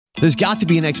There's got to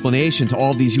be an explanation to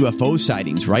all of these UFO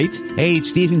sightings, right? Hey,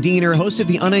 it's Stephen Diener, host of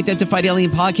the Unidentified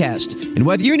Alien Podcast. And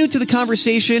whether you're new to the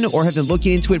conversation or have been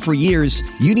looking into it for years,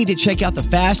 you need to check out the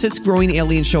fastest growing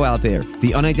alien show out there,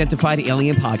 the Unidentified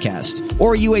Alien Podcast,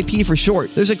 or UAP for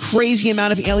short. There's a crazy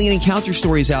amount of alien encounter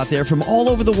stories out there from all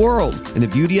over the world. And the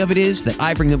beauty of it is that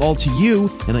I bring them all to you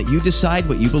and let you decide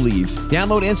what you believe.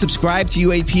 Download and subscribe to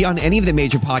UAP on any of the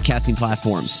major podcasting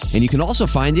platforms. And you can also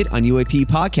find it on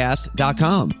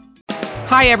UAPpodcast.com.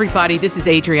 Hi, everybody. This is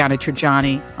Adriana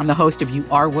Trajani. I'm the host of You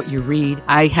Are What You Read.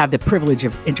 I have the privilege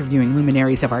of interviewing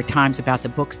luminaries of our times about the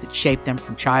books that shaped them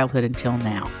from childhood until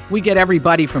now. We get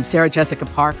everybody from Sarah Jessica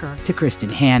Parker to Kristen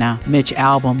Hanna, Mitch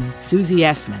Albom, Susie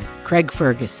Essman, Craig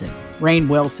Ferguson, Rainn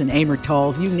Wilson, Amor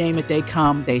Tolls, you name it, they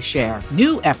come, they share.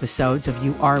 New episodes of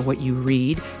You Are What You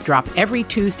Read drop every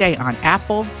Tuesday on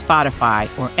Apple, Spotify,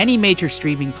 or any major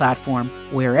streaming platform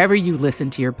wherever you listen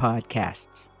to your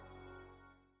podcasts.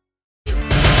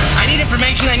 I need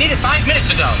information. I need it 5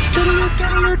 minutes ago.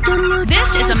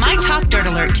 This is a My Talk Dirt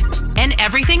Alert, an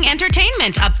everything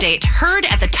entertainment update heard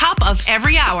at the top of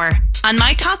every hour on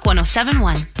My Talk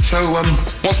 107.1. So,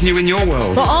 what's new in your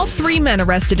world? Well, all three men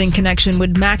arrested in connection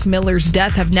with Mac Miller's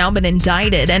death have now been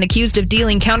indicted and accused of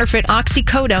dealing counterfeit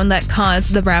oxycodone that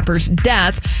caused the rapper's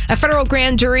death. A federal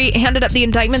grand jury handed up the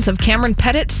indictments of Cameron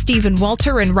Pettit, Stephen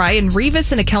Walter, and Ryan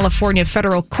Rivas in a California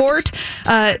federal court.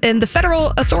 And the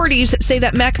federal authorities say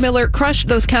that Mac Miller crushed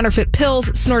those counterfeit pills,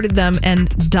 snorted them, and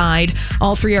died.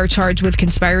 All three are charged with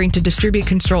conspiring to distribute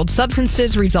controlled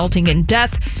substances resulting in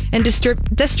death and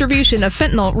distribution of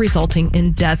fentanyl resulting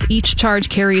in death. Each charge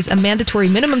carries a mandatory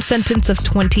minimum sentence of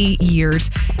 20 years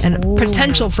and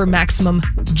potential for maximum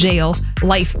jail,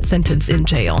 life sentence in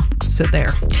jail. So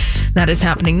there, that is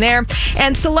happening there.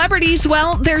 And celebrities,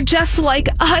 well, they're just like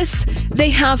us. They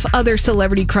have other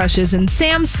celebrity crushes, and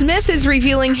Sam Smith is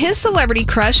revealing his celebrity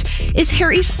crush is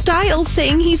Harry Styles,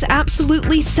 saying he's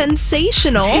absolutely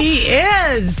sensational. He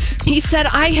is. He said,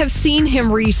 I have seen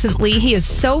him recently. He is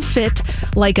so fit,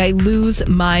 like I lose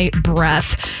my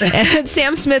breath. And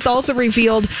Sam Smith also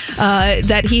revealed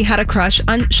that he had a crush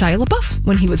on Shia LaBeouf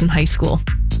when he was in high school.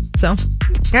 So,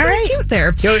 very cute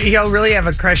there. He'll really have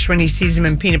a crush when he sees him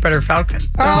in Peanut Butter Falcon.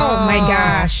 Oh my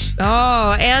gosh.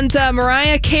 Oh, and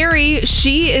Mariah Carey,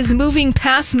 she is moving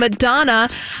past Madonna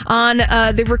on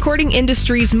the recording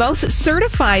industry's most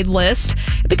certified list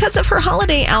because of her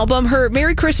holiday album. Her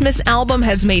Merry Christmas album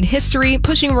has made history,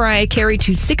 pushing Mariah Carey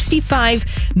to 65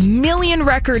 million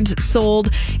records sold,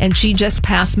 and she just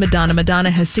passed Madonna. Madonna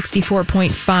has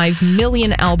 64.5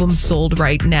 million albums sold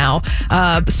right now.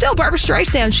 Still, Barbara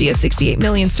Streisand, she has 68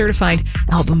 million certified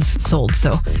albums sold.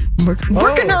 So we're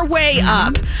working our way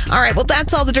up. All right. Well,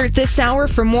 that's all the dirt this hour.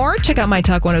 For more, check out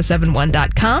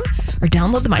mytalk1071.com or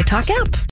download the MyTalk app.